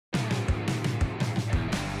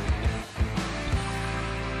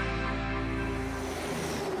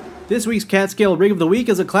This week's Catscale Rig of the Week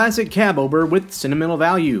is a classic cab over with sentimental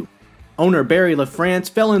value. Owner Barry LaFrance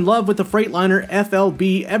fell in love with the Freightliner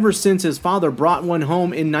FLB ever since his father brought one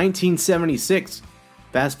home in 1976.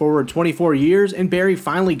 Fast forward 24 years and Barry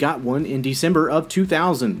finally got one in December of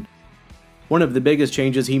 2000. One of the biggest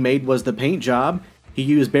changes he made was the paint job. He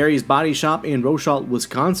used Barry's body shop in Rochalt,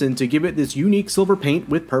 Wisconsin to give it this unique silver paint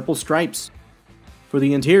with purple stripes. For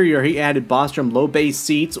the interior, he added Bostrom low-base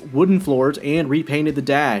seats, wooden floors, and repainted the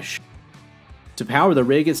dash. To power the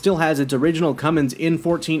rig, it still has its original Cummins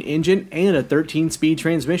N14 engine and a 13-speed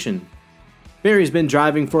transmission. Barry's been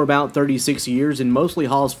driving for about 36 years and mostly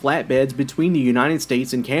hauls flatbeds between the United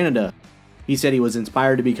States and Canada. He said he was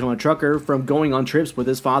inspired to become a trucker from going on trips with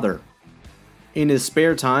his father. In his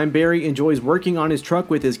spare time, Barry enjoys working on his truck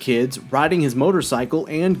with his kids, riding his motorcycle,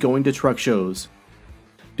 and going to truck shows.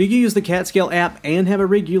 Do you use the Catscale app and have a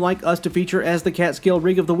rig you like us to feature as the Catscale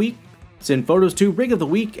Rig of the Week? Send photos to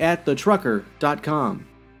rigoftheweek@thetrucker.com.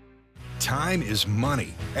 Time is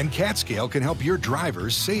money, and Catscale can help your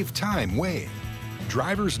drivers save time weighing.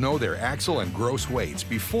 Drivers know their axle and gross weights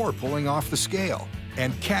before pulling off the scale,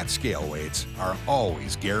 and Catscale weights are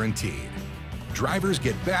always guaranteed. Drivers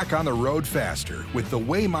get back on the road faster with the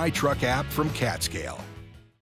Weigh My Truck app from Catscale.